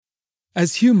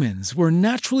As humans, we're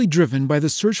naturally driven by the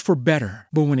search for better.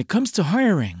 But when it comes to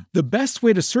hiring, the best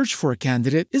way to search for a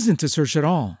candidate isn't to search at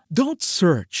all. Don't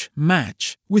search,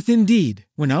 match with Indeed.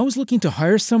 When I was looking to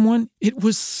hire someone, it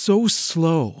was so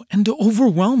slow and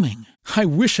overwhelming. I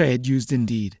wish I had used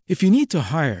Indeed. If you need to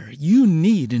hire, you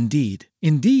need Indeed.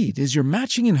 Indeed is your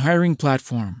matching and hiring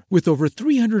platform with over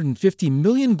 350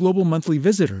 million global monthly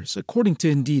visitors, according to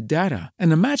Indeed data,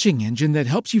 and a matching engine that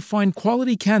helps you find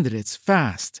quality candidates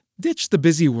fast. Ditch the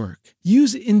busy work.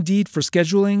 Use Indeed for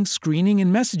scheduling, screening,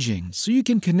 and messaging so you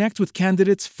can connect with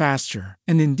candidates faster.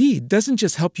 And Indeed doesn't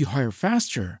just help you hire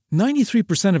faster.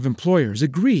 93% of employers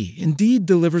agree Indeed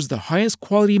delivers the highest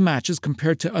quality matches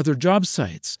compared to other job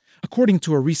sites, according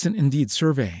to a recent Indeed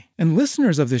survey. And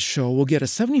listeners of this show will get a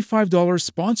 $75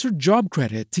 sponsored job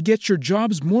credit to get your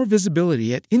jobs more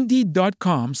visibility at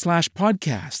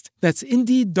Indeed.com/podcast. That's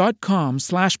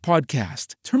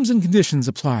Indeed.com/podcast. Terms and conditions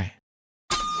apply.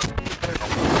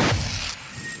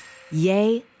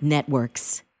 Yay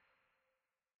Networks.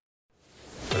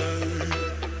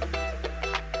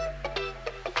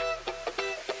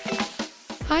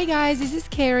 Hi guys, this is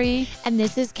Carrie. And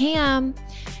this is Cam.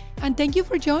 And thank you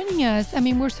for joining us. I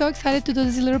mean, we're so excited to do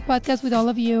this little podcast with all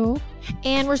of you.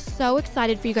 And we're so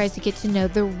excited for you guys to get to know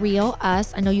the real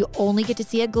us. I know you only get to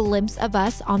see a glimpse of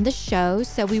us on the show,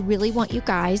 so we really want you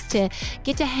guys to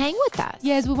get to hang with us.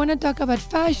 Yes, we want to talk about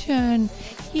fashion,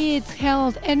 kids,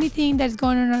 health, anything that's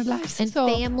going on in our lives. And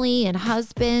family and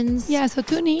husbands. Yeah, so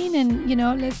tune in and,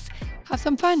 let's have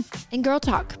some fun. And girl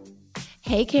talk.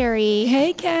 Hey, Carrie.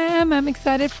 Hey, Cam. I'm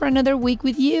excited for another week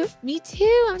with you. Me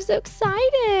too. I'm so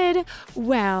excited.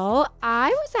 Well, I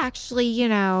was actually,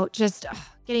 just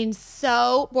getting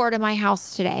so bored in my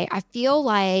house today. I feel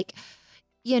like,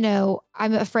 I'm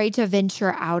afraid to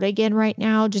venture out again right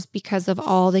now just because of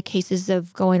all the cases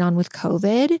of going on with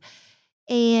COVID.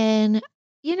 And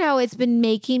it's been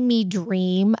making me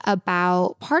dream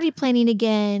about party planning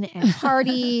again and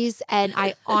parties. And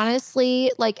I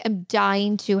honestly, am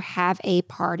dying to have a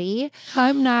party.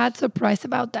 I'm not surprised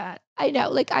about that. I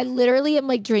know, I literally am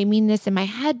dreaming this in my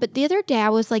head. But the other day I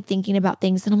was thinking about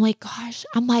things and I'm gosh,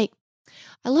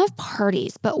 I love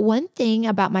parties. But one thing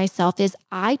about myself is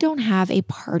I don't have a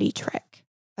party trick.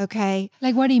 Okay.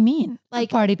 What do you mean? A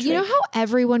party trick? You know how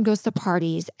everyone goes to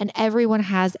parties and everyone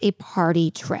has a party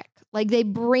trick? They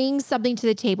bring something to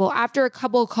the table after a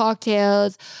couple of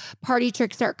cocktails, party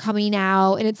tricks start coming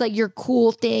out, and it's your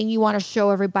cool thing you want to show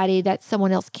everybody that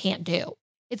someone else can't do.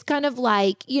 It's kind of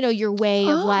your way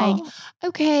of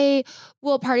okay,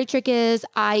 well, party trick is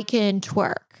I can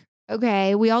twerk.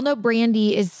 Okay. We all know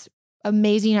Brandy is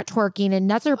amazing at twerking, and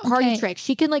that's her party trick.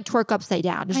 She can twerk upside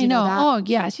down. Did you know that? Oh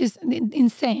yeah, she's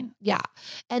insane. Yeah.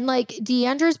 And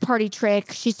Deandra's party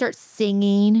trick, she starts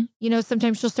singing.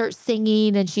 Sometimes she'll start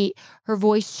singing and her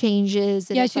voice changes.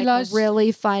 And she loves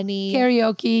really funny.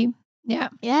 Karaoke. Yeah.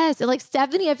 Yes. And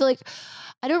Stephanie, I feel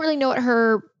I don't really know what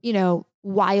her,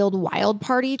 wild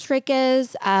party trick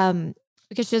is. Because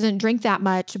she doesn't drink that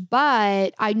much,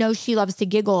 but I know she loves to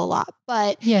giggle a lot.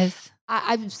 But yes.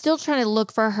 I'm still trying to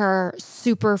look for her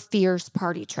super fierce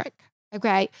party trick.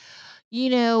 Okay.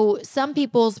 Some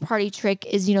people's party trick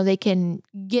is, they can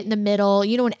get in the middle,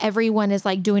 when everyone is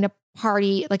doing a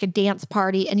party, a dance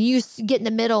party, and you get in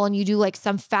the middle and you do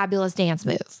some fabulous dance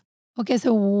move. Okay,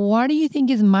 so what do you think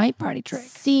is my party trick?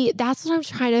 See, that's what I'm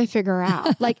trying to figure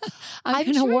out. I'm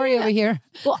going to worry over here.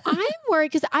 Well, I'm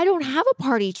worried because I don't have a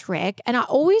party trick. And I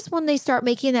always, when they start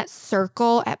making that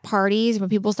circle at parties, when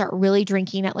people start really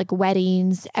drinking at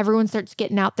weddings, everyone starts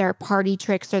getting out their party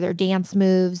tricks or their dance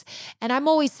moves. And I'm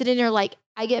always sitting there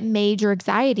I get major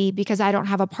anxiety because I don't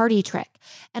have a party trick.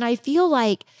 And I feel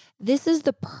this is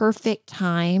the perfect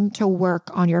time to work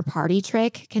on your party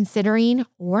trick, considering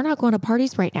we're not going to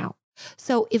parties right now.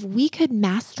 So if we could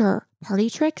master party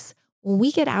tricks, when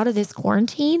we get out of this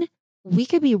quarantine, we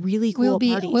could be really cool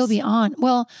parties. We'll be on.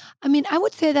 Well, I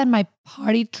would say that my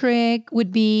party trick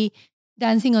would be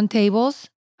dancing on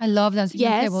tables. I love dancing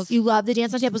on tables. Yes, you love the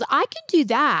dance on tables. I can do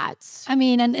that.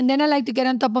 And then I like to get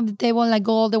on top of the table and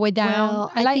go all the way down.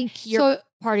 Well, I think your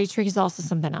party trick is also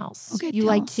something else. Okay, you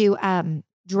like to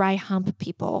dry hump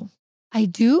people. I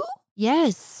do?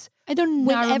 Yes. I don't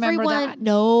remember that.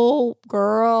 No,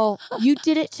 girl. You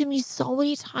did it to me so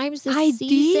many times this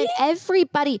season. Did?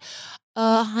 Everybody.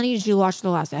 Honey, did you watch the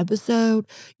last episode?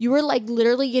 You were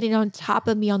literally getting on top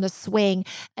of me on the swing.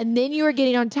 And then you were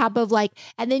getting on top of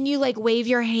and then you wave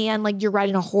your hand like you're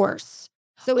riding a horse.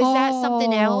 So is that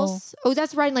something else? Oh,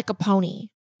 that's riding a pony.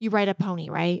 You ride a pony,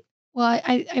 right? Well,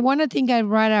 I want to think I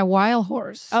ride a wild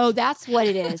horse. Oh, that's what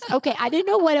it is. Okay, I didn't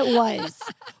know what it was.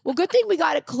 Well, good thing we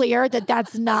got it clear that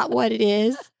that's not what it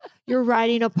is. You're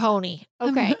riding a pony.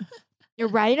 Okay. You're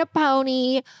riding a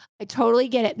pony. I totally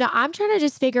get it. Now, I'm trying to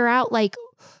just figure out like,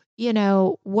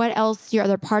 what else your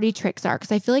other party tricks are.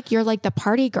 Because I feel like you're like the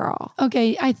party girl.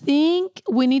 Okay, I think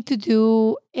we need to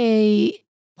do a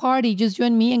party, just you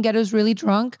and me, and get us really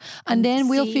drunk, and then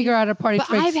we'll figure out a party But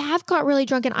tricks. I have got really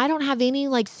drunk and I don't have any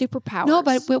like superpowers. No,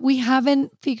 but we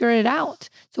haven't figured it out.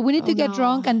 So we need to get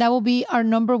drunk, and that will be our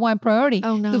number one priority.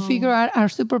 Oh, no. To figure out our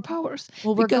superpowers.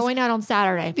 Well, we're going out on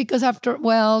Saturday. Because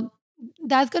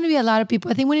that's going to be a lot of people.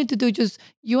 I think we need to do just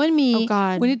you and me. Oh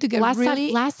God. We need to get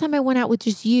last time I went out with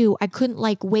just you, I couldn't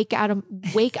like wake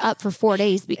up for 4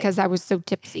 days because I was so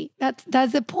tipsy.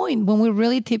 That's the point. When we're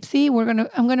really tipsy,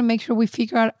 I'm gonna make sure we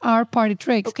figure out our party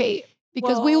tricks. Okay.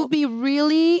 Because we will be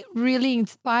really, really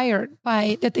inspired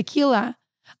by the tequila,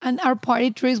 and our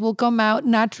party tricks will come out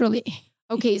naturally.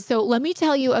 Okay, so let me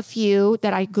tell you a few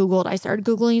that I Googled. I started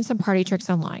Googling some party tricks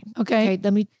online. Okay.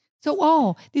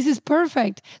 So, this is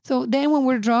perfect. So then when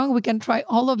we're drunk, we can try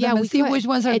all of them and see which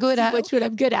ones are good at. Which one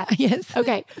I'm good at. Yes.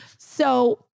 Okay.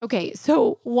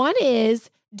 So one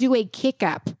is do a kick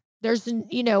up. There's,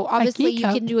 obviously you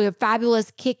can do a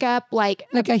fabulous kick up, like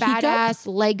a badass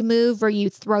leg move where you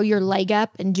throw your leg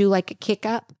up and do like a kick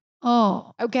up.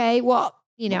 Oh. Okay. Well,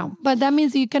 But that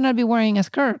means you cannot be wearing a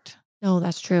skirt. No,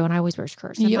 that's true. And I always wear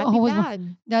skirts. That might be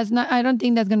bad. That's not, I don't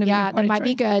think that's going to be that might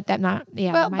be good. But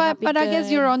I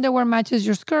guess your underwear matches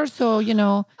your skirt. So,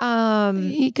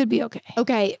 it could be okay.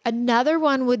 Okay. Another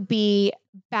one would be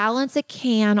balance a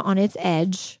can on its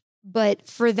edge. But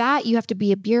for that, you have to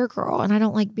be a beer girl. And I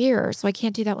don't like beer. So I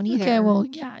can't do that one either. Okay. Well,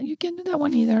 yeah, you can't do that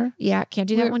one either. Yeah, can't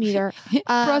do that one either.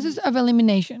 Process of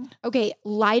elimination. Okay.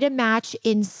 Light a match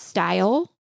in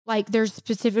style. Like there's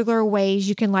particular ways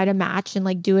you can light a match and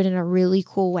like do it in a really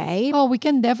cool way. Oh, we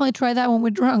can definitely try that when we're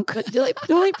drunk. But the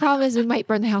only problem is we might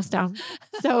burn the house down.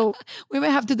 So we might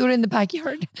have to do it in the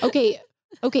backyard. Okay.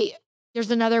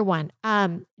 There's another one.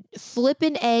 Flip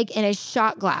an egg in a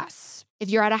shot glass. If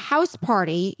you're at a house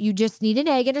party, you just need an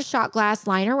egg in a shot glass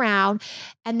lying around.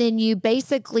 And then you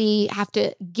basically have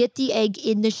to get the egg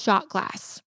in the shot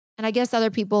glass. And I guess other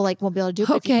people won't be able to do it.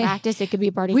 But if you practice, it could be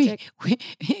a party trick.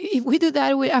 If we do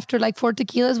that after 4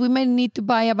 tequilas, we might need to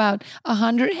buy about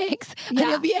 100 eggs. Yeah. And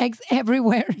there'll be eggs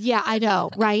everywhere. Yeah, I know,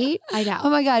 right? I know.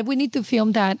 Oh my God, we need to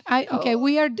film that.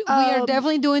 We are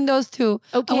definitely doing those too.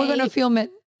 Okay. And we're going to film it.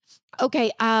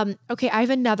 Okay. I have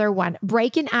another one.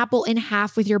 Break an apple in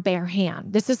half with your bare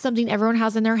hand. This is something everyone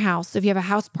has in their house. So if you have a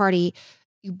house party,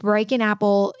 you break an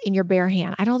apple in your bare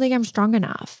hand. I don't think I'm strong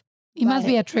enough. It must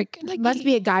be a trick. Must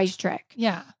be a guy's trick.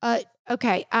 Yeah.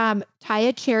 Okay. Tie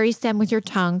a cherry stem with your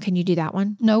tongue. Can you do that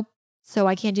one? Nope. So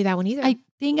I can't do that one either. I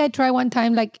think I tried one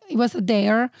time, it was a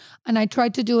dare, and I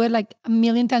tried to do it a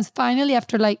million times. Finally,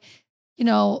 after 5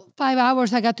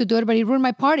 hours, I got to do it, but it ruined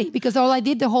my party because all I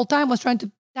did the whole time was trying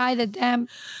to tie the damn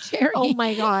cherry. Oh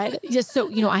my God. Just so,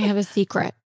 I have a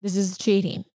secret. This is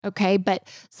cheating. Okay. But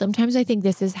sometimes I think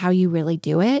this is how you really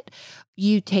do it.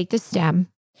 You take the stem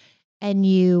and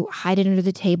you hide it under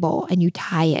the table and you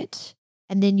tie it.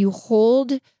 And then you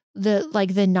hold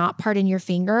the knot part in your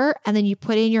finger and then you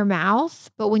put it in your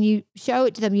mouth. But when you show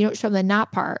it to them, you don't show them the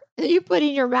knot part. And then you put it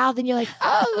in your mouth and you're like,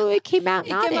 oh, it came out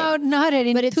knotted. It came out knotted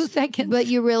in 2 seconds. But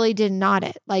you really didn't knot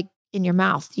it in your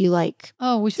mouth. You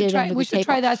oh, we should try. We should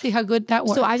try that, see how good that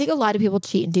works. So I think a lot of people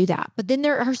cheat and do that. But then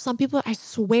there are some people, I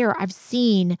swear I've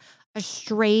seen a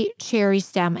straight cherry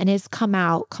stem and it's come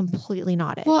out completely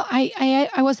knotted. Well, I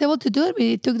was able to do it, but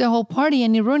it took the whole party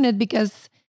and it ruined it because,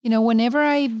 whenever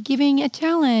I'm giving a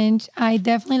challenge, I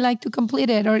definitely like to complete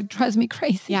it or it drives me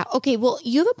crazy. Yeah. Okay. Well,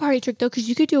 you have a party trick though, because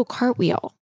you could do a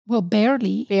cartwheel. Well,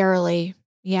 barely. Barely.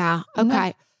 Yeah.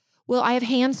 Okay. Well, I have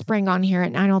handspring on here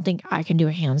and I don't think I can do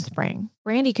a handspring.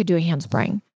 Brandy could do a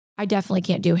handspring. I definitely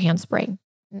can't do a handspring.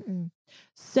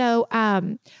 So,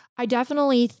 I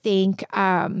definitely think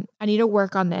I need to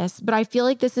work on this, but I feel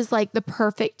like this is the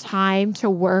perfect time to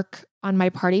work on my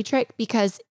party trick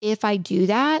because if I do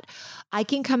that, I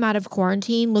can come out of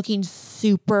quarantine looking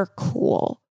super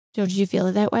cool. Don't you feel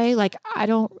it that way? I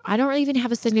don't even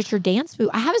have a signature dance move.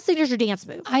 I have a signature dance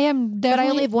move. I am definitely, but I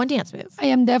only have one dance move. I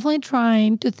am definitely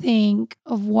trying to think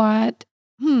of what,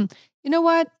 you know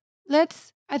what?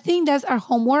 I think that's our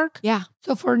homework. Yeah.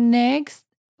 So for next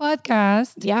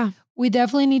podcast, we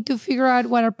definitely need to figure out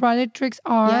what our party tricks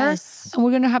are. Yes. And we're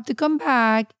going to have to come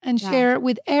back and Yeah. share it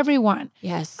with everyone.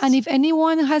 Yes. And if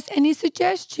anyone has any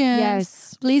suggestions,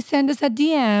 yes. please send us a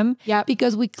DM Yep.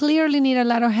 because we clearly need a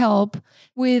lot of help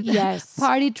with Yes.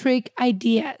 party trick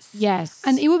ideas. Yes.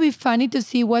 And it would be funny to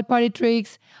see what party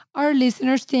tricks our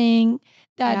listeners think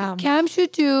that Yeah. Cam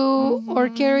should do or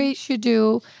Mhm. Carrie should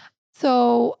do.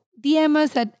 So DM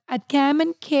us at Cam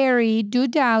and Carrie Do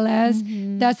Dallas.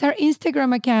 Mhm. That's our Instagram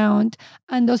account.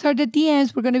 And those are the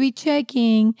DMs we're going to be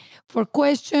checking for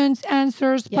questions,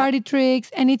 answers, Yep. party tricks,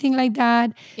 anything like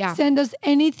that. Yeah. Send us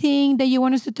anything that you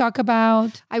want us to talk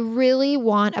about. I really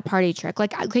want a party trick.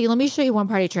 Like, okay, let me show you one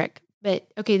party trick. But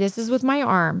okay, this is with my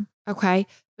arm. Okay.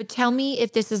 But tell me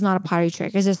if this is not a party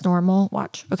trick. Is this normal?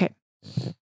 Watch. Okay.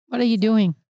 What are you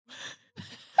doing?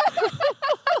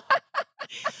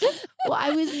 Well,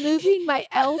 I was moving my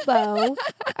elbow.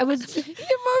 You're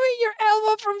moving your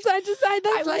elbow from side to side.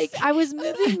 That's I was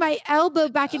moving my elbow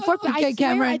back and forth. But Okay, I swear,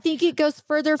 Cameron. I think it goes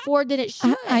further forward than it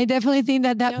should. I definitely think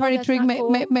that No, party that's trick not may,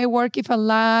 cool. may work if a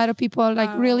lot of people are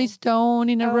like really stoned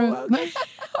in a room. Okay.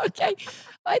 Okay.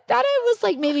 I thought it was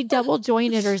like maybe double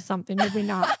jointed or something. Maybe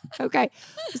not. Okay.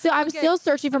 So I'm Okay. still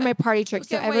searching for my party trick.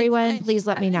 So Okay, wait, everyone, wait. please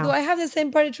let me know. Do I have the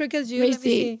same party trick as you? Let me Let me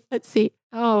see. Let's see.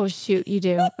 Oh, shoot, you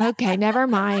do. Okay, never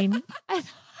mind.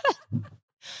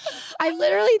 I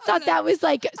literally thought that was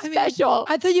like I mean, special.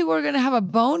 I thought you were going to have a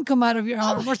bone come out of your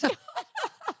arm or something.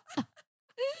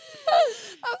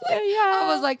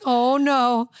 I was like, oh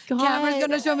no. Cameron's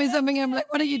going to show me something. I'm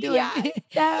like, what are you doing? Yeah,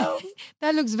 no.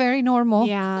 That looks very normal.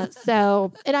 Yeah.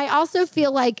 So, and I also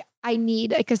feel like I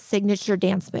need like a signature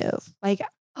dance move. Like,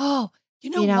 Oh, you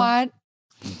know, You know? what?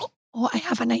 Oh, I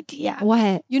have an idea.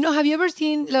 what? You know, have you ever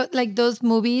seen like those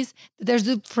movies? There's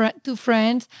two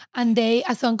friends and a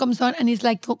song comes on and it's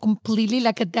like completely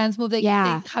like a dance move. They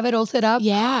have it all set up.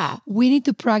 Yeah. We need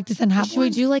to practice and have Should we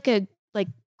one. do like a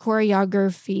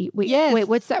choreography? Wait, Yes. wait,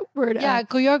 what's that word? Yeah,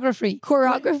 choreography.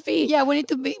 Choreography. Yeah, we need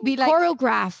to be like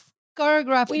Choreograph.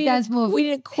 choreograph We the need dance move. We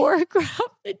need to choreograph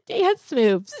the dance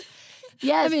moves.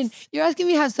 Yes. I mean, you're asking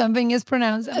me how something is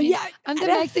pronounced. I mean, yeah. I'm the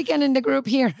Mexican in the group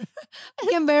here. You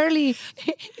can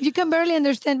barely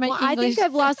understand my Well, I English. think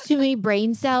I've lost too many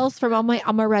brain cells from all my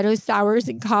amaretto sours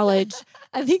in college.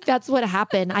 I think that's what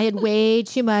happened. I had way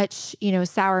too much,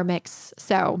 sour mix.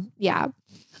 So yeah.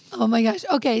 Oh my gosh.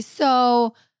 Okay,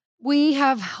 so we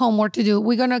have homework to do.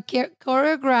 We're gonna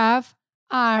choreograph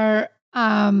our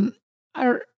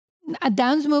a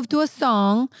dance move to a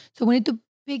song. So we need to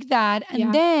pick that, and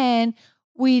Yeah. then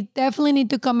we definitely need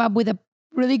to come up with a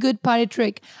really good party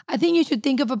trick. I think you should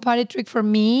think of a party trick for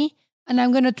me, and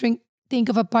I'm gonna think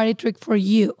of a party trick for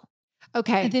you.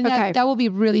 Okay. I think okay. that will be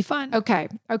really fun. Okay.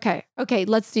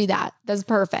 Let's do that. That's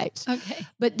perfect. Okay.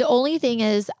 But the only thing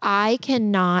is, I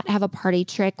cannot have a party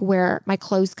trick where my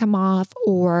clothes come off,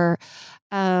 or,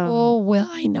 Oh well,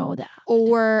 I know that.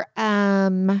 or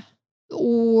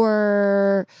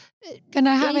Can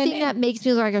I have anything that makes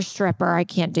me look like a stripper. I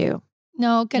can't do.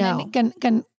 No, No.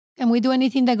 Can we do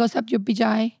anything that goes up your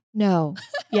PJ? No.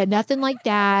 Yeah, nothing like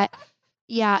that.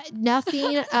 Yeah,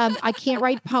 nothing. I can't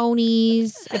ride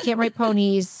ponies. You can ride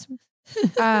ponies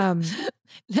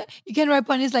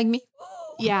like me.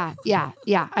 Yeah.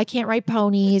 I can't ride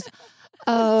ponies.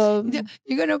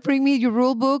 You're gonna bring me your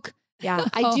rule book. Yeah,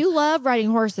 I do love riding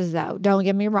horses, though. Don't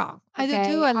get me wrong. I do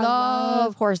okay? too. I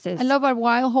love horses. I love our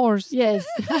wild horse. Yes,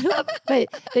 I love, but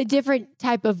the different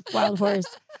type of wild horse.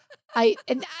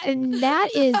 And that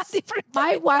is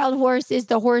my wild horse is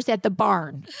the horse at the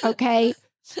barn. Okay,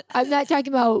 I'm not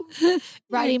talking about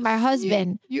riding my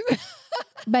husband,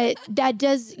 but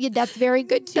that's very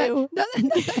good too.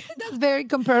 That's very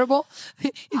comparable.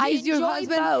 I enjoy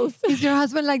both. Is your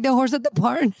husband like the horse at the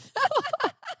barn?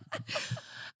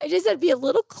 I just had to be a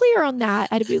little clear on that.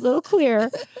 I had to be a little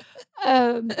clear.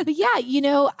 But yeah,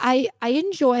 I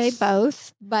enjoy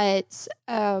both, but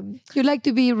You like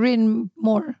to be ridden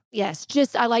more. yes,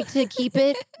 just I like to keep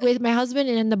it with my husband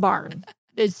and in the barn.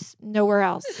 It's nowhere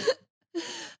else.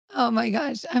 Oh my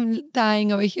gosh, I'm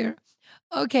dying over here.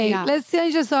 Okay, Yeah. let's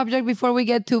change the subject before we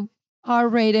get to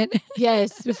R-rated.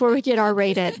 Yes, before we get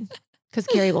R-rated, because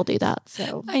Carrie will do that.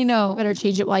 So I I know. better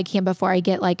change it while I can before I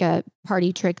get like a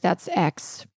party trick that's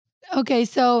X. Okay,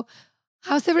 so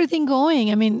how's everything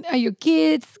going? I mean, are your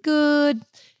kids good?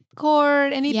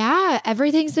 court? Yeah,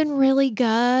 everything's been really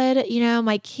good. You know,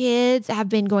 my kids have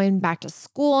been going back to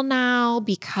school now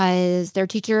because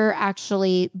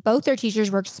both their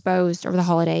teachers were exposed over the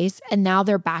holidays, and now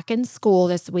they're back in school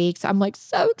this week. So I'm like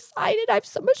so excited. I have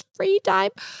so much free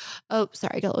time. Oh,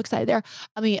 sorry, I got a little excited there.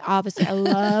 I mean, obviously I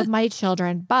love my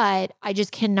children, but I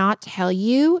just cannot tell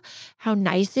you how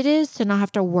nice it is to not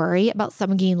have to worry about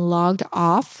someone getting logged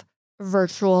off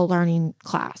virtual learning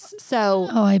class. So,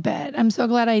 Oh, I bet. I'm so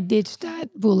glad I ditched that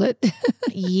bullet.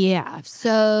 yeah,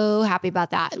 so happy about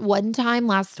that. One time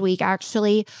last week,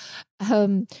 actually,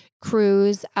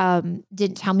 Cruz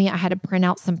didn't tell me I had to print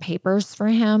out some papers for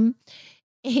him.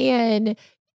 And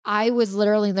I was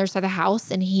literally on the other side of the house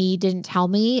and he didn't tell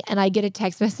me. And I get a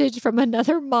text message from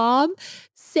another mom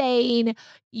saying,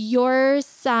 your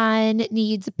son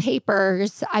needs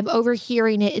papers. I'm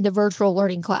overhearing it in the virtual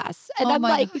learning class. And Oh I'm my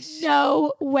like, gosh.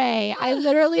 no way. I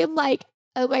literally am like,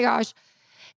 oh my gosh.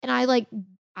 And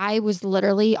I was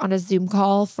literally on a Zoom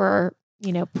call for,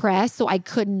 press. So I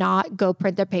could not go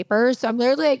print the papers. So I'm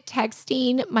literally like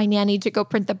texting my nanny to go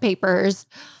print the papers.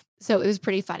 So it was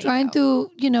pretty funny. Trying though.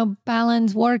 to,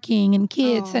 balance working and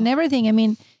kids and everything. I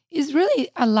mean, it's really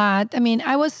a lot. I mean,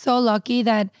 I was so lucky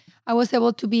that I was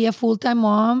able to be a full-time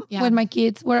mom Yeah. when my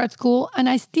kids were at school, and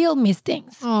I still miss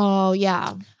things. Oh,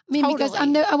 yeah. I mean, because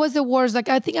Totally. I was the worst. Like,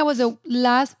 I think I was the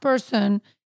last person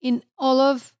in all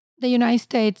of the United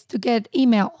States to get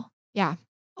email. Yeah.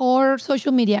 Or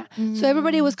social media. So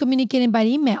everybody Mm. was communicating by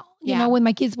email, Yeah. when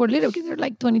my kids were little, because they're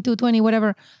like 22, 20,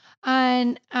 whatever.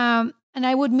 And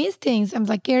I would miss things. I'm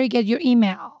like, Carrie, get your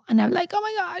email. And I'm like, oh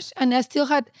my gosh. And I still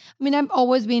I've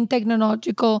always been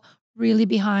technological, really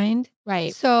behind.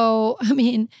 Right. So, I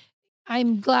mean,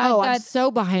 I'm glad I'm that,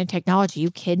 so behind in technology.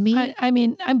 You kidding me? I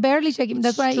mean, I'm barely checking.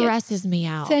 That's why Stresses me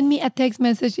out. send me a text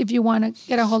message if you want to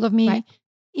get a hold of me. Right.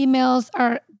 Emails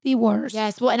are the worst.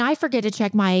 Yes. Well, and I forget to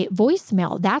check my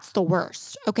voicemail. That's the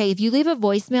worst. Okay. If you leave a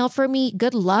voicemail for me,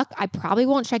 good luck. I probably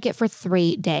won't check it for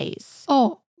 3 days.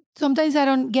 Oh, sometimes I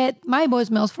don't get my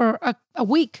voicemails for a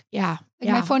week. Yeah.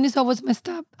 Like my phone is always messed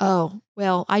up. Oh,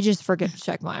 well, I just forget to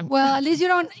check mine. Well, at least you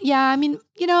don't. Yeah, I mean,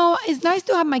 it's nice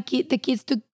to have the kids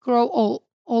to grow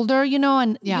older,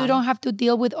 and Yeah. you don't have to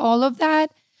deal with all of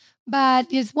that. But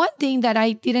it's one thing that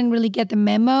I didn't really get the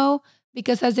memo,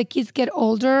 because as the kids get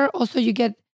older, also you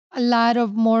get a lot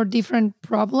of more different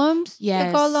problems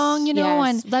that go along,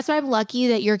 and that's why I'm lucky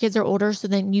that your kids are older, so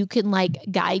then you can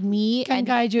guide me and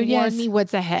guide you. warn Yes. me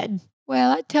what's ahead.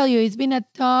 Well, I tell you, it's been a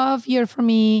tough year for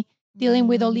me dealing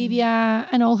with Olivia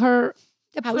and all her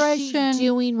depression. How's she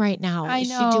doing right now? I Is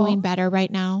know. she doing better right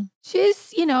now?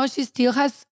 She's, she still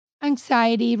has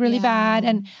anxiety really bad.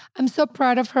 And I'm so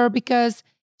proud of her, because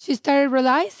she started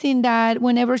realizing that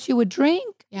whenever she would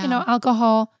drink, Yeah.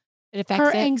 alcohol, It affects her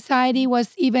it. anxiety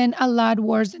was even a lot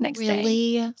worse the next day.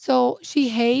 Really? So she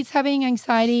hates having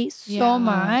anxiety so Yeah,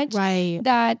 much Right.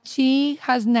 that she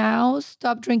has now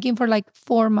stopped drinking for like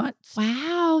 4 months.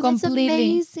 Wow. Completely.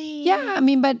 That's amazing. Yeah, I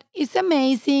mean, but it's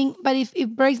amazing. But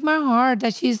it breaks my heart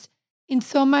that she's in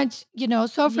so much,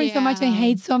 suffering so much and Yeah.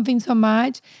 hates something so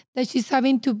much that she's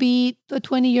having to be a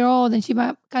 20-year-old and she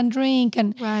can drink.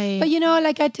 And Right. but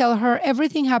like I tell her,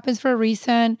 everything happens for a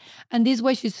reason. And this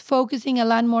way she's focusing a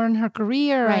lot more on her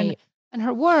career Right. and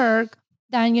her work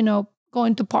than,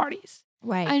 going to parties.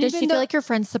 Right. and Does even she feel though- like her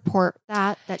friends support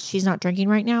that she's not drinking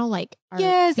right now? Like, are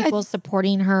Yes, people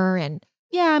supporting her and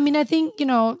Yeah, I mean, I think,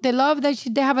 they love that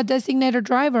they have a designated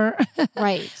driver.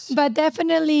 right. But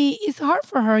definitely it's hard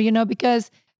for her,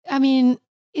 because I mean,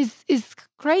 it's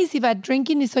crazy, but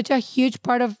drinking is such a huge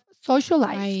part of social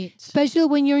life, Right. especially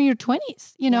when you're in your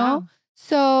 20s, Yeah.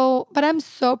 So, but I'm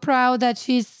so proud that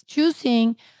she's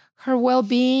choosing her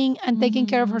well-being and taking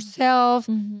care of Mhm. herself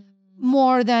Mhm.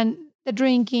 more than the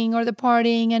drinking or the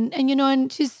partying.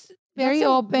 And she's very That's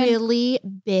a open. really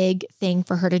big thing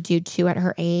for her to do too at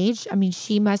her age. I mean,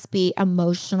 she must be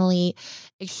emotionally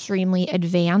extremely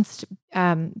advanced,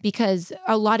 because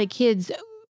a lot of kids,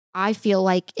 I feel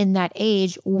like in that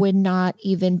age, would not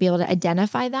even be able to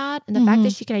identify that. And the fact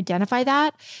that she can identify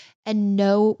that and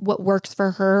know what works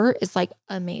for her is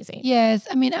amazing. Yes,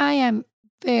 I mean, I am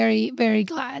very, very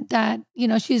glad that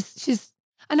she's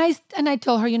and I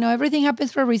told her, everything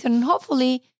happens for a reason, and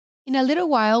hopefully in a little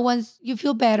while, once you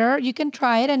feel better, you can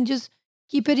try it and just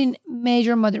keep it in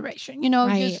major moderation.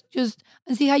 Right. Just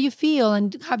and see how you feel,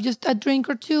 and have just a drink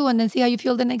or two, and then see how you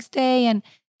feel the next day, and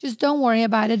just don't worry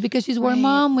about it, because she's worried, Right.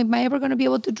 Mom, am I ever going to be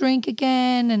able to drink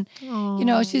again? And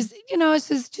she's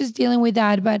it's just dealing with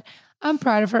that. But I'm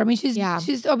proud of her. I mean, she's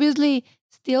obviously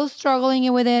still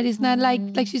struggling with it. It's not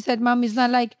like she said, Mom, it's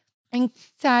not like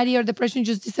anxiety or depression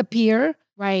just disappear.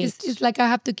 Right. It's like I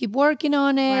have to keep working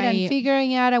on it and Right.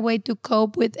 figuring out a way to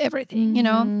cope with everything, you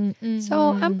know? Mhm,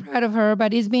 So I'm mhm. proud of her,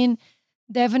 but it's been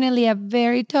definitely a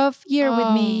very tough year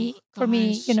with me, Oh, for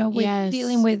me, you gosh. know, with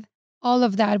dealing Yes. with all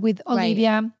of that with Right.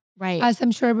 Olivia, Right. as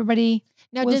I'm sure everybody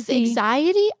Now, will does see.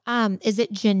 anxiety, is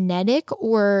it genetic,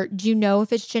 or do you know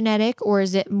if it's genetic, or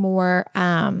is it more,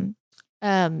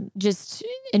 just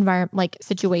environment, like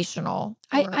situational?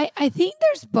 Or I think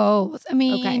there's both. I okay.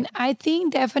 mean, I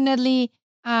think definitely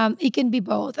it can be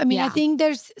both. I mean, I Yeah. think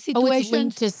there's Oh, it's linked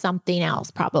situations. to something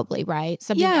else, probably, right?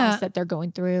 Something else Yeah. that they're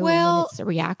going through, and then Well, it's a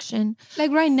reaction.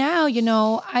 like right now, you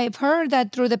know, I've heard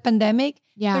that through the pandemic,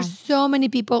 Yeah. there's so many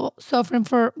people suffering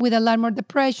with a lot more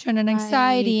depression and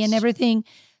anxiety and Right. everything.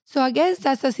 So I guess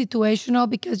that's a situational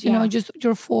because, you know, Yeah. just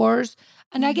you're forced.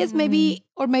 And I guess Mhm. maybe,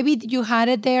 or maybe you had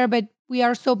it there, but we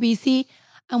are so busy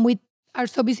and we are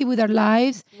so busy with our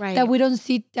lives that Right. we don't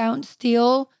sit down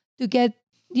still to get,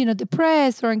 you know,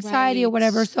 depressed or anxiety or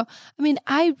whatever. Right. So, I mean,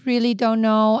 I really don't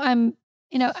know. I'm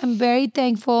very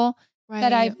thankful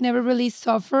that Right. I've never really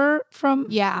suffered from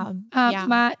Yeah.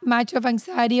 Yeah. much of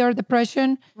anxiety or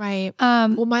depression. Right.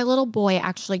 Um, Well, my little boy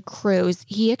actually, Cruz,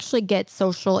 he actually gets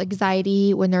social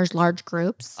anxiety when there's large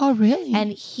groups. oh, really?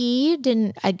 And he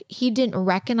didn't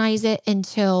recognize it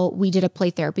until we did a play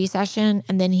therapy session,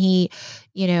 and then he,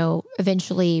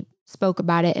 eventually spoke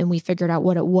about it, and we figured out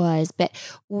what it was. But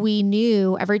we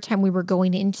knew every time we were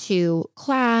going into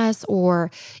class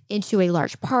or into a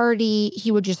large party,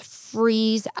 he would just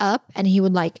freeze up, and he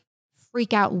would like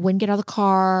freak out, wouldn't get out of the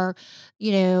car,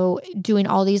 doing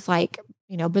all these like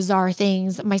bizarre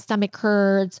things. My stomach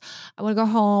hurts. I want to go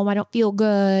home. I don't feel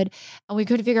good. And we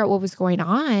couldn't figure out what was going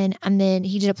on. And then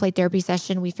he did a play therapy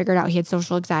session. We figured out he had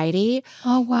social anxiety.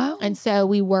 oh, wow. And so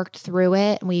we worked through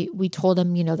it, and we told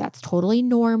him, that's totally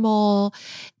normal.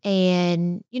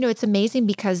 And, it's amazing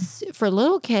because for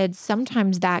little kids,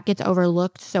 sometimes that gets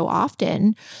overlooked so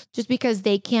often just because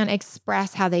they can't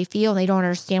express how they feel. They don't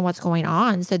understand what's going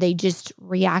on. So they just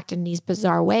react in these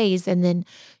bizarre ways. And then,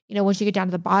 once you get down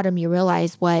to the bottom, you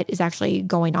realize what is actually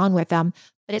going on with them.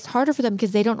 But it's harder for them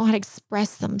because they don't know how to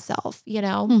express themselves,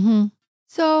 Mm-hmm.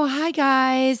 So, hi,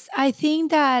 guys. I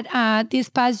think that this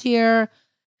past year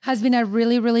has been a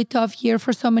really, really tough year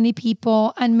for so many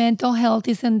people, and mental health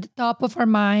is in the top of our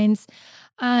minds.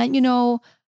 And,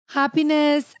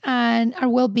 happiness and our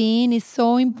well-being is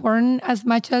so important as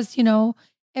much as,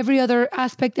 every other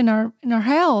aspect in our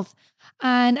health.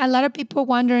 And a lot of people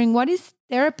wondering, what is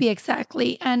therapy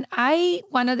exactly? And I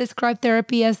want to describe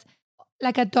therapy as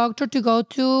like a doctor to go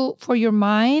to for your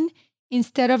mind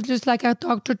instead of just like a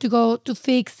doctor to go to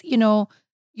fix, your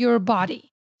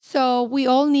body. So we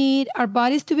all need our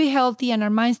bodies to be healthy and our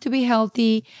minds to be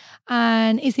healthy.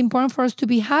 And it's important for us to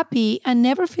be happy and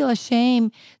never feel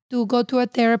ashamed to go to a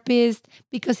therapist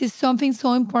because it's something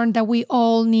so important that we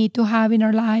all need to have in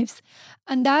our lives.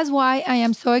 And that's why I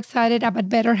am so excited about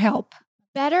BetterHelp.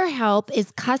 BetterHelp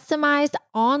is customized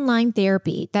online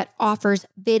therapy that offers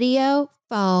video,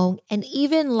 phone, and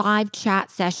even live chat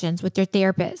sessions with your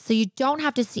therapist. So you don't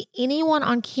have to see anyone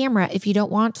on camera if you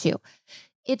don't want to.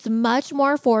 It's much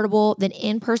more affordable than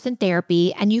in-person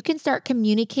therapy, and you can start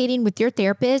communicating with your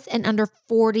therapist in under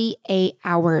 48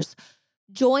 hours.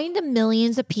 Join the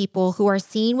millions of people who are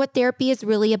seeing what therapy is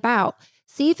really about.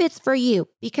 See if it's for you,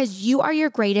 because you are your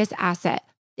greatest asset.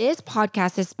 This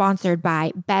podcast is sponsored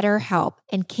by BetterHelp,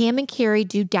 and Cam and Carrie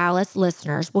Do Dallas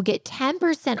listeners will get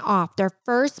 10% off their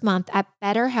first month at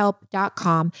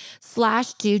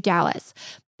betterhelp.com/Do Dallas.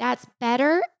 That's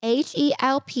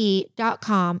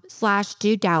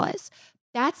betterhelp.com/Do Dallas.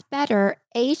 That's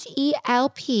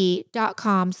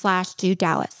betterhelp.com/Do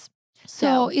Dallas.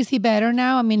 So is he better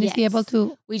now? I mean, is he able Yes.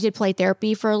 to? We did play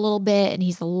therapy for a little bit, and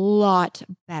he's a lot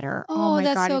better. Oh, my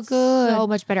that's God, so it's good. so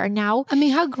much better. And now I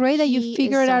mean, how great that he you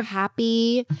figured is so out.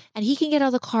 happy, and he can get out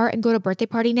of the car and go to a birthday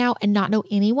party now and not know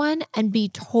anyone and be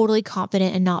totally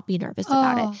confident and not be nervous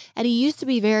about Oh. it. And he used to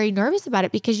be very nervous about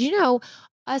it because,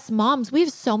 us moms, we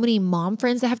have so many mom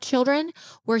friends that have children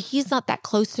where he's not that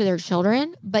close to their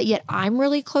children, but yet I'm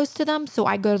really close to them. So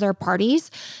I go to their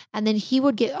parties, and then he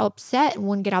would get upset and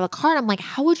wouldn't get out of the car. And I'm like,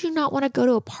 how would you not want to go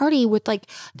to a party with like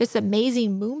this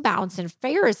amazing moon bounce and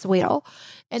Ferris wheel?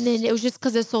 And then it was just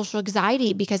because of social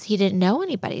anxiety because he didn't know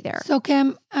anybody there. So,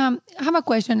 Cam, I have a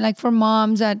question. Like for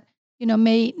moms that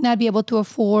may not be able to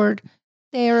afford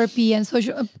therapy and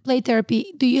social play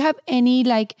therapy, do you have any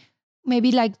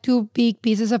maybe two big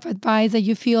pieces of advice that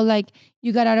you feel like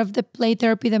you got out of the play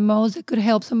therapy the most that could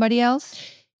help somebody else?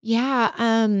 Yeah.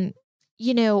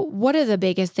 One of the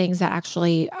biggest things that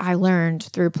actually I learned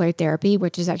through play therapy,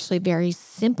 which is actually a very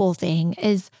simple thing,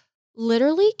 is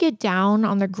literally get down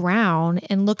on the ground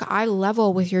and look eye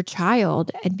level with your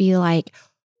child and be like,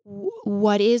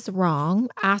 what is wrong?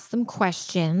 Ask them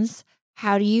questions.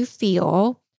 How do you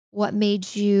feel? What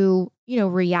made you,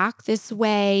 react this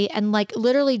way? And like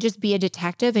literally just be a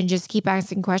detective and just keep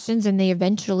asking questions, and they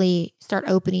eventually start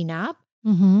opening up.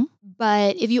 Mm-hmm.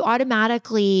 But if you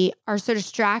automatically are so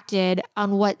distracted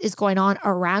on what is going on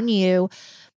around you,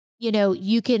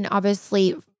 you can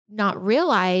obviously not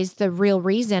realize the real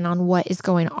reason on what is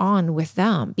going on with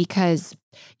them. Because,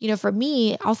 for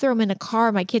me, I'll throw them in a car,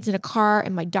 my kid's in a car,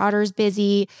 and my daughter's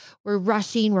busy. We're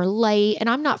rushing, we're late, and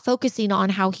I'm not focusing on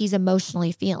how he's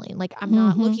emotionally feeling. Like I'm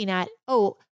not looking at,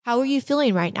 oh, how are you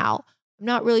feeling right now? I'm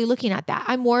not really looking at that.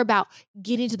 I'm more about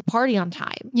getting to the party on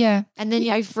time. Yeah. And then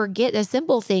I forget the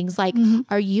simple things like,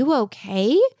 are you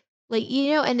okay? Like,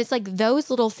 and it's like those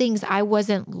little things I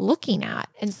wasn't looking at.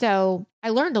 And so I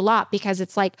learned a lot, because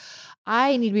it's like,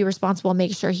 I need to be responsible and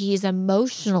make sure he's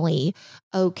emotionally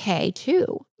okay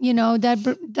too.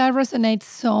 That resonates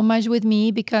so much with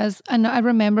me, because I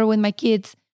remember with my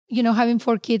kids, having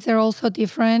 4 kids, they're all so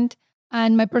different.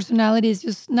 And my personality is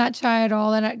just not shy at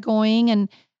all and outgoing. And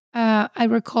I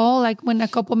recall like when a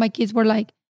couple of my kids were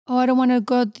like, oh, I don't want to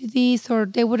go to this, or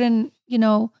they wouldn't,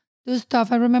 do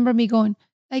stuff. I remember me going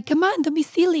like, come on, don't be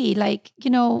silly. Like,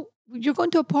 you're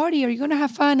going to a party or you're going to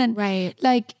have fun. And Right.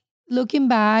 like looking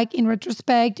back in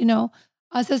retrospect,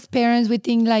 us as parents, we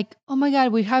think like, oh my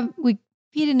God, we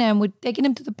feeding them, we're taking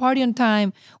them to the party on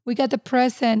time. We got the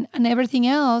present and everything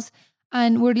else.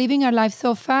 And we're living our life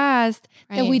so fast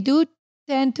that we do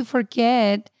tend to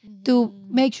forget to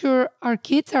make sure our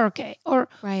kids are okay, or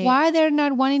why they're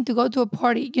not wanting to go to a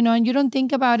party, and you don't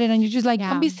think about it, and you're just like,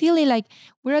 don't be silly. Like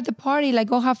we're at the party, like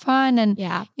go have fun. And,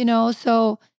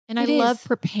 so. And I love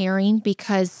preparing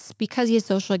because he has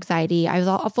social anxiety. I've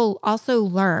also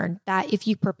learned that if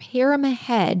you prepare him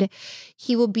ahead,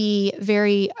 he will be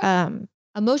very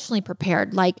emotionally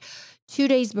prepared. Like 2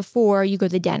 days before you go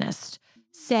to the dentist,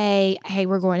 say, hey,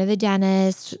 we're going to the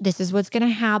dentist. This is what's going to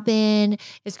happen.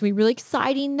 It's going to be really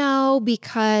exciting though,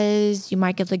 because you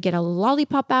might get a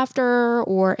lollipop after,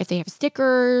 or if they have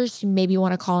stickers, you maybe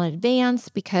want to call in advance,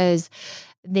 because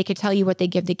they could tell you what they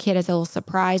give the kid as a little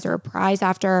surprise or a prize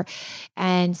after.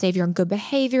 And say if you're in good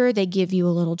behavior, they give you a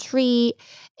little treat,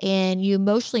 and you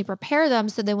emotionally prepare them.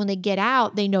 So then when they get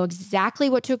out, they know exactly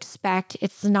what to expect.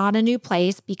 It's not a new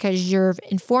place, because you're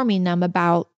informing them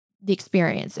about the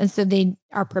experience. And so they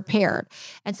are prepared.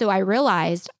 And so I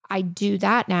realized I do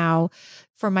that now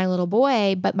for my little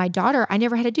boy, but my daughter, I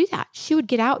never had to do that. She would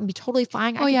get out and be totally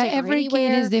fine. Every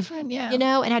kid is different. Yeah.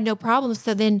 And had no problems.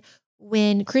 So then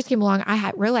when Chris came along,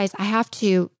 I realized I have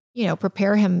to,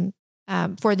 prepare him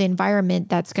for the environment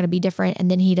that's going to be different,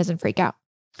 and then he doesn't freak out.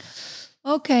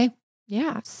 Okay.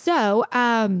 Yeah. So,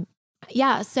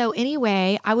 So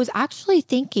anyway, I was actually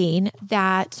thinking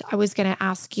that I was going to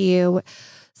ask you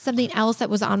something else that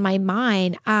was on my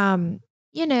mind. I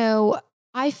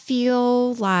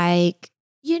feel like,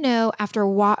 after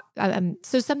what,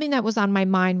 so something that was on my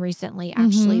mind recently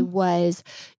actually was,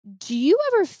 do you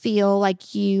ever feel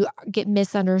like you get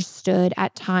misunderstood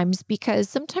at times? Because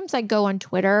sometimes I go on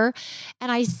Twitter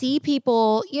and I see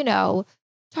people,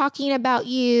 talking about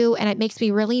you, and it makes me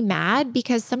really mad,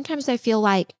 because sometimes I feel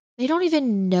like they don't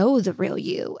even know the real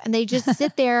you, and they just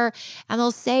sit there and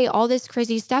they'll say all this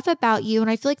crazy stuff about you. And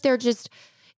I feel like they're just,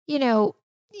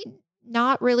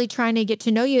 not really trying to get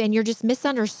to know you, and you're just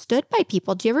misunderstood by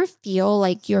people. Do you ever feel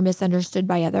like you're misunderstood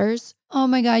by others? Oh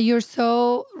my God, you're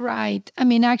so right. I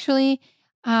mean, actually,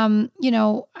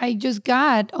 I just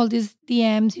got all these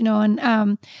DMs,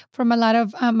 and from a lot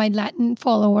of my Latin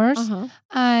followers,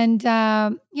 and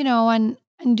and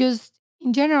just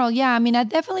in general, yeah. I mean, I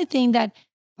definitely think that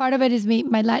part of it is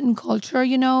my Latin culture.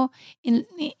 In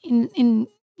the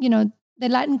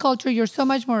Latin culture, you're so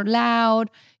much more loud.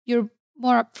 You're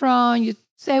more upfront. You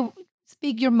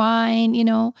speak your mind.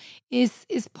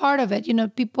 Is part of it.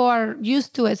 People are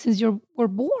used to it since you were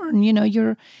born.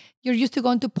 You're used to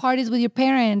going to parties with your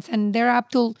parents, and they're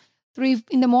up till 3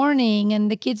 a.m,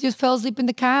 and the kids just fell asleep in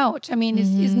the couch. I mean,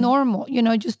 it's normal.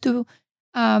 Just to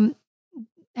and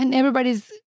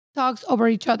everybody's talks over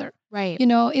each other. Right.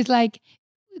 It's like,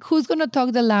 who's gonna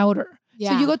talk the louder?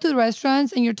 Yeah. So you go to the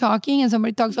restaurants and you're talking, and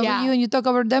somebody talks over you, and you talk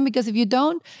over them, because if you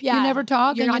don't, you never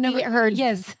talk. You're and not you never get heard.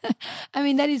 Yes. I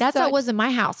mean, that's how it was in my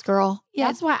house, girl. Yeah.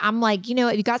 That's why I'm like,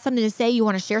 if you got something to say, you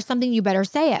want to share something, you better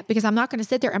say it, because I'm not going to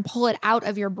sit there and pull it out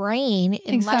of your brain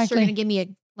unless you're going to give me a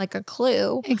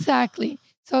clue. Exactly.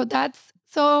 So that's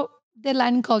the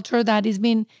Latin culture that has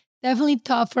been definitely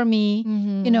tough for me,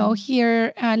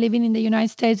 here living in the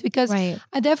United States, because I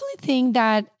definitely think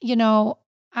that,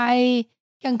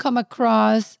 can come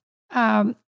across,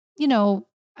 you know,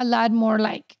 a lot more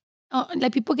like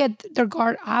people get their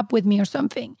guard up with me or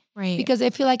something. Right. Because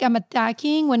I feel like I'm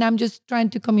attacking when I'm just trying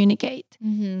to communicate,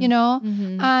 you know?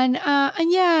 And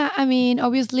yeah, I mean,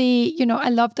 obviously, you know, I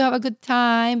love to have a good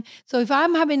time. So if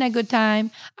I'm having a good time,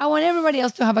 I want everybody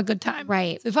else to have a good time.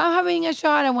 Right. So if I'm having a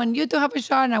shot, I want you to have a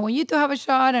shot, and I want you to have a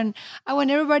shot, and I want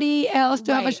everybody else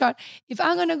to have a Right. shot. If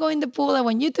I'm going to go in the pool, I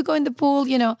want you to go in the pool,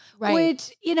 you know, Right.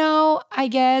 which, you know, I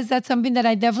guess that's something that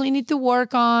I definitely need to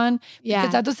work on. Yeah.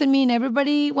 Because that doesn't mean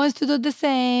everybody wants to do the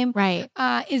same. Right.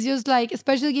 It's just like,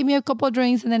 especially give me a couple of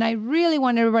drinks, and then I really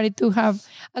want everybody to have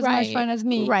as much Right. fun as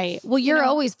me. Right. Well, you're know?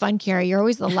 always fun, Carrie. You're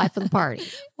always the life of the party.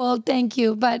 Well, thank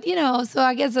you. But, you know, so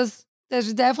I guess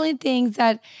there's definitely things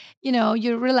that, you know,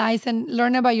 you realize and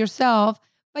learn about yourself.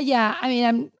 But yeah, I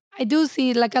mean, I do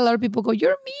see like a lot of people go,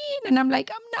 "You're mean." And I'm like,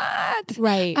 I'm not.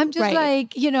 Right. I'm just right.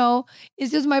 like, you know,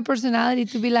 it's just my personality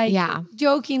to be like Yeah.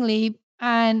 jokingly.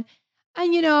 And,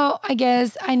 you know, I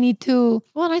guess I need to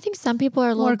Well, and I think some people are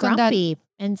a little work on that. grumpy,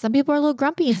 and some people are a little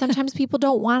grumpy, and sometimes people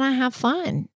don't want to have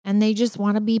fun, and they just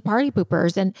want to be party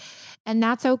poopers, and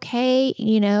that's okay,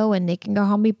 you know, and they can go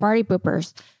home and be party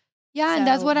poopers. Yeah, and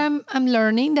that's what So- I'm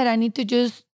learning, that I need to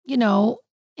just, you know,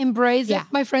 embrace Yeah.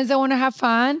 my friends that want to have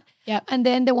fun. Yep. And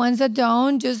then the ones that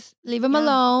don't, just leave them Yeah.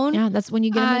 alone. Yeah, that's when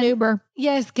you get them an And- Uber.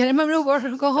 Yes, get them an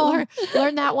Uber, go home.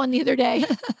 Learn that one the other day.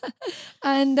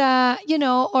 And you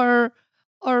know,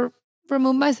 or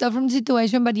remove myself from the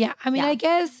situation. But yeah, I mean, Yeah. I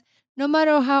guess no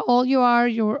matter how old you are,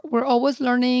 we're always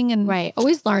learning, and Right.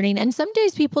 Always learning. And some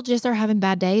days people just are having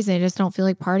bad days and they just don't feel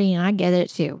like partying. And I get it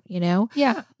too, you know?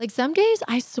 yeah. Like some days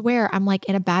I swear I'm like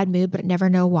in a bad mood, but I never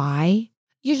know why.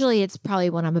 Usually it's probably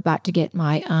when I'm about to get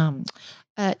my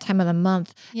time of the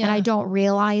month Yeah. and I don't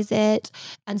realize it.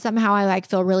 And somehow I like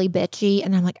feel really bitchy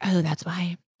and I'm like, oh, that's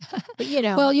why. But you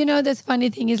know. Well, you know, this funny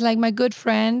thing is like my good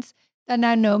friends that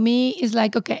now know me is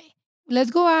like, okay, let's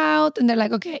go out. And they're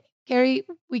like, okay, Carrie,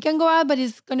 we can go out, but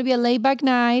it's going to be a laid back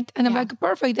night. And I'm Yeah. like,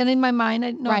 perfect. And in my mind,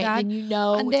 I know right. that. And you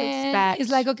know And what to then expect.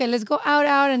 it's like, okay, let's go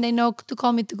out. And they know to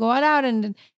call me to go out. And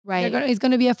then right. it's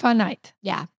going to be a fun night.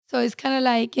 Yeah. So it's kind of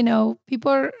like, you know,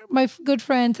 people are my good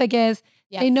friends, I guess.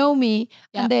 Yeah. They know me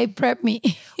Yeah. and they prep me.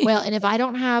 Well, and if I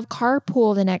don't have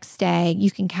carpool the next day, you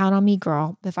can count on me,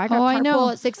 girl. If I got Oh, I carpool know.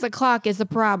 at 6:00, it's a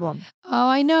problem. Oh,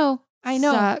 I know. I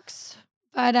know. Sucks.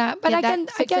 But Yeah, I that can,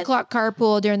 6:00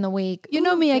 carpool during the week. you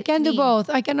know Ooh, me, I it's can do me. both.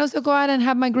 I can also go out and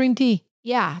have my green tea.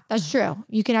 Yeah, that's true.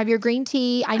 You can have your green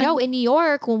tea. I know in New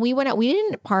York, when we went out, we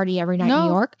didn't party every night in No. New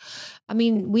York. I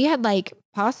mean, we had like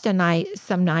pasta night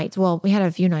some nights. Well, we had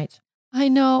a few nights. I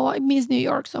know. I miss New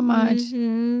York so much.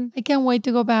 Mhm. I can't wait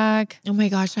to go back. Oh my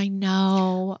gosh, I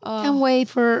know. Can't wait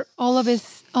for all of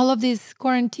this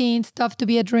quarantine stuff to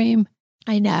be a dream.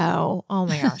 I know. Oh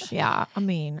my gosh. Yeah. I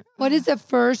mean, What is the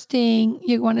first thing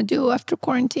you want to do after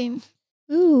quarantine?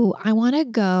 ooh, I want to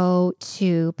go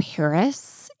to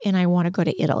Paris and I want to go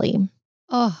to Italy.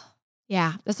 Oh,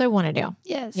 Yeah, that's what I want to do.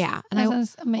 yes. Yeah. And That I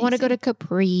sounds amazing. want to go to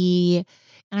Capri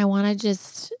and I want to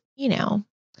just, you know,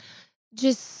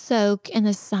 just soak in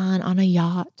the sun on a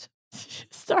yacht.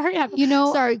 Sorry, You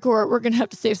know, sorry, Court. We're going to have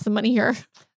to save some money here.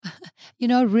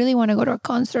 I really want to go to a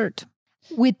concert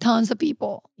with tons of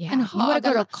people. Yeah. And You want to hug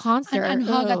go to a a concert and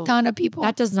hug a Ugh. ton of people.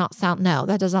 That does not sound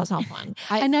fun.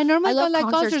 and I I normally love don't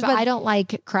like concerts, but I don't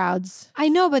like crowds. I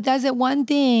know, but that's the one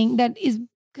thing that is,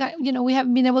 we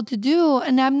haven't been able to do.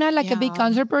 And I'm not like a big Yeah.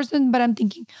 concert person, but I'm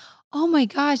thinking, oh my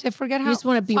gosh, I forgot You how just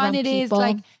want to be fun around it is. people.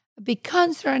 Like a big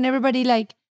concert and everybody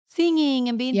like singing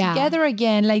and being Yeah. together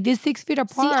again, like this 6 feet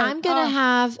apart. See, I'm going to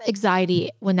have anxiety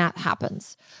when that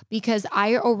happens because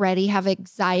I already have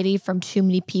anxiety from too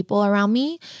many people around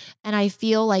me. And I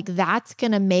feel like that's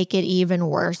going to make it even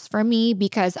worse for me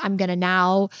because I'm going to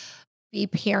now be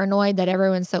paranoid that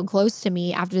everyone's so close to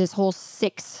me after this whole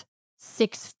six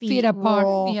feet apart.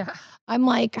 rule. Yeah. I'm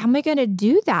like, how am I going to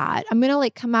do that? I'm going to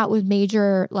like come out with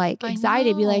major like I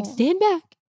anxiety, be like, know. stand back.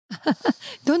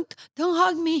 Don't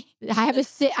hug me. I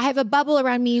have a bubble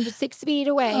around me 6 feet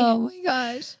away. Oh my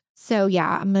gosh. So yeah,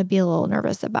 I'm gonna be a little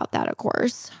nervous about that, of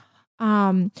course.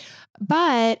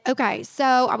 But okay, so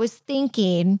I was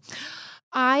thinking,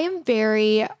 I am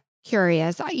very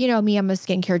curious. You know me, I'm a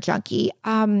skincare junkie.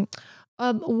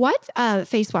 What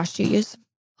face wash do you use?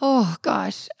 Oh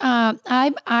gosh.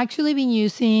 I've actually been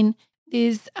using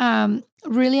this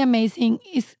really amazing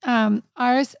is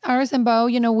Iris and Bow,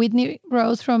 Whitney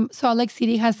Rose from Salt Lake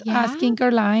City has Yeah? a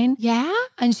skincare line, Yeah,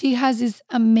 and she has this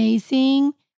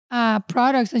amazing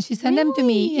products, and she sent them to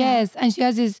me. Really? Yes, and she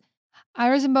has this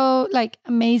Iris and Bow like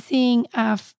amazing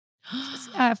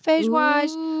face wash,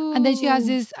 and then she has Ooh.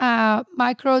 this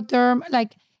microderm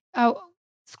like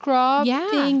scrub Yeah.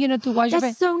 thing, to wash your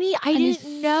That's face. so neat. I And it's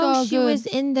didn't know so she was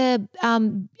good. in the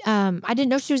I didn't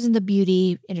know she was in the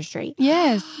beauty industry.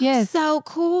 Yes. So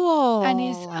cool. And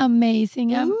it's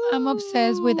amazing. I'm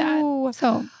obsessed with Ooh. that.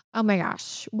 So Oh my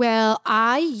gosh. Well,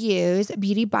 I use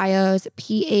Beauty Bio's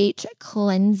pH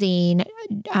cleansing,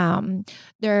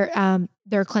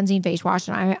 their cleansing face wash,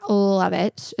 and I love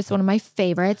it. It's one of my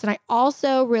favorites. And I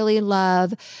also really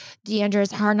love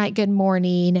Deandra's Hard Night Good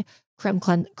Morning cream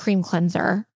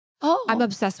cleanser. I'm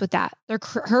obsessed with that.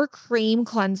 Her cream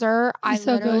cleanser. I It's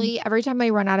so good. literally every time I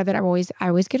run out of it, I always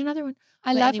get another one.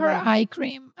 I But love her anyway. eye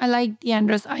cream. I like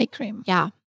Deandra's eye cream.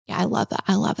 Yeah, I love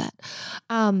that.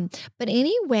 But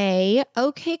anyway,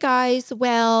 okay, guys.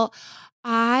 Well,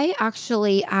 I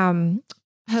actually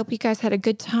hope you guys had a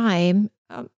good time.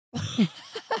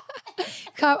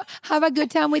 Have a good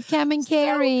time with Cam and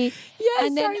Carrie. Yes,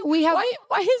 And then we have-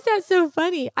 Why is that so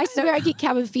funny? I swear I get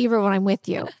cabin fever when I'm with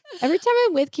you. Every time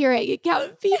I'm with Kira, I get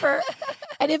cabin fever.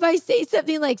 And if I say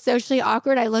something like socially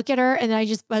awkward, I look at her and then I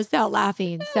just bust out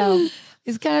laughing. So,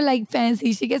 It's kind of like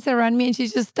Fancy. She gets around me and she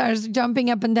just starts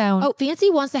jumping up and down. oh, Fancy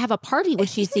wants to have a party when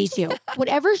she sees you.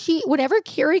 Whenever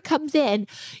Carrie comes in,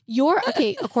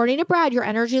 according to Brad, your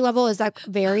energy level is like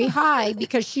very high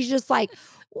because she's just like,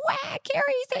 wow,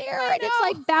 Carrie's here. And it's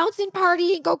like bouncing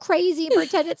party and go crazy and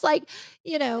pretend it's like,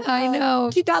 I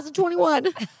know. 2021.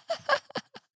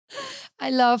 I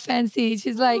love Fancy.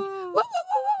 She's like, what?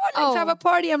 Let's have a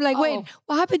party. I'm like, wait, Oh.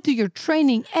 what happened to your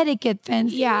training etiquette,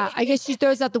 Fancy? Yeah, I guess she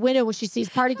throws out the window when she sees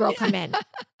Party Girl come in.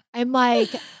 I'm like,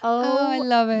 I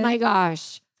love it. my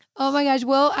gosh. Oh my gosh.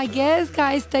 Well, I guess,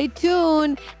 guys, stay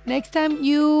tuned. Next time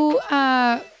you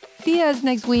see us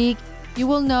next week, you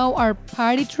will know our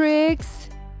party tricks.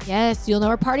 Yes, you'll know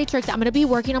our party tricks. I'm going to be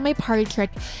working on my party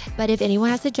trick. But if anyone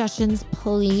has suggestions,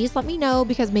 please let me know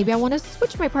because maybe I want to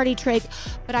switch my party trick.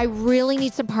 But I really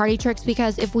need some party tricks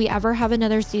because if we ever have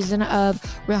another season of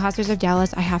Real Housewives of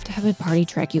Dallas, I have to have a party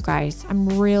trick, you guys. I'm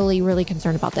really, really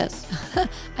concerned about this.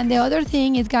 And the other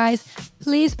thing is, guys,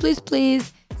 please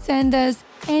send us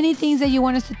anything that you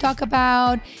want us to talk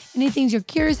about, anything you're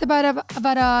curious about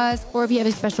us. Or if you have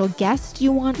a special guest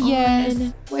you want Yes,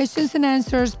 on. questions and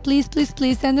answers. Please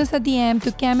send us a DM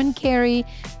to Cam and Carrie,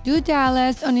 do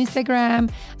Dallas on Instagram,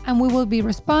 and we will be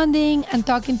responding and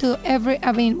talking to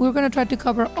we're going to try to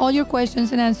cover all your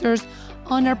questions and answers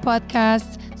on our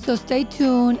podcast. So stay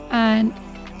tuned and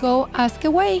go ask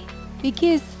away. Big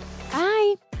kiss.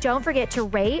 Bye. Don't forget to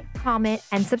rate, comment,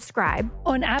 and subscribe.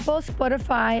 On Apple,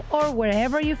 Spotify, or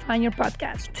wherever you find your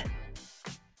podcast.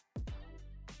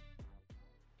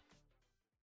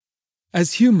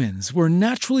 As humans, we're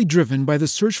naturally driven by the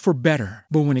search for better.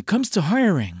 But when it comes to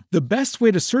hiring, the best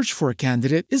way to search for a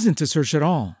candidate isn't to search at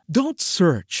all. Don't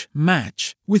search,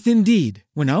 match with Indeed.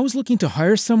 When I was looking to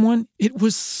hire someone, it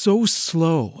was so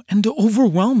slow and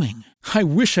overwhelming. I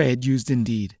wish I had used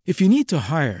Indeed. If you need to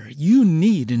hire, you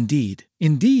need Indeed.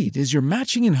 Indeed is your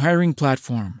matching and hiring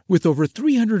platform with over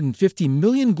 350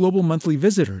 million global monthly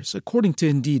visitors, according to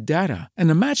Indeed data, and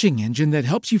a matching engine that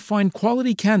helps you find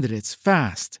quality candidates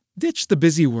fast. Ditch the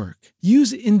busy work.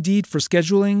 Use Indeed for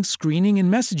scheduling, screening,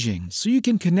 and messaging so you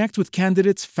can connect with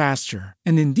candidates faster.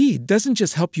 And Indeed doesn't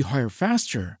just help you hire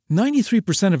faster.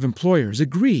 93% of employers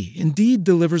agree Indeed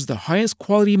delivers the highest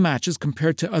quality matches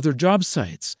compared to other job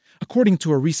sites, according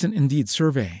to a recent Indeed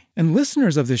survey. And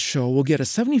listeners of this show will get a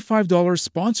 $75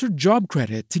 sponsored job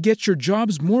credit to get your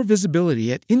jobs more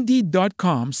visibility at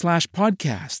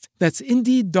Indeed.com/podcast. That's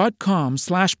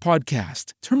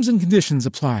Indeed.com/podcast. Terms and conditions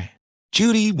apply.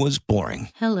 Judy was boring.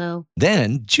 Hello.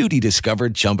 Then Judy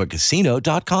discovered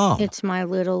ChumbaCasino.com. It's my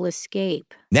little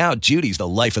escape. Now Judy's the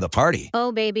life of the party.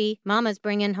 Oh, baby, mama's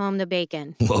bringing home the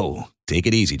bacon. Whoa, take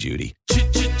it easy, Judy.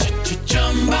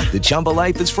 The Chumba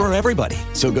life is for everybody.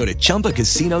 So go to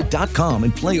ChumbaCasino.com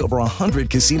and play over 100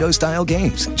 casino-style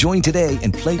games. Join today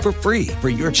and play for free for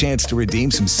your chance to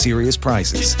redeem some serious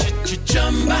prizes.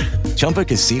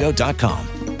 ChumbaCasino.com.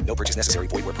 No purchase necessary.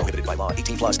 Void where prohibited by law.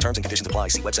 18+ terms and conditions apply.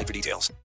 See website for details.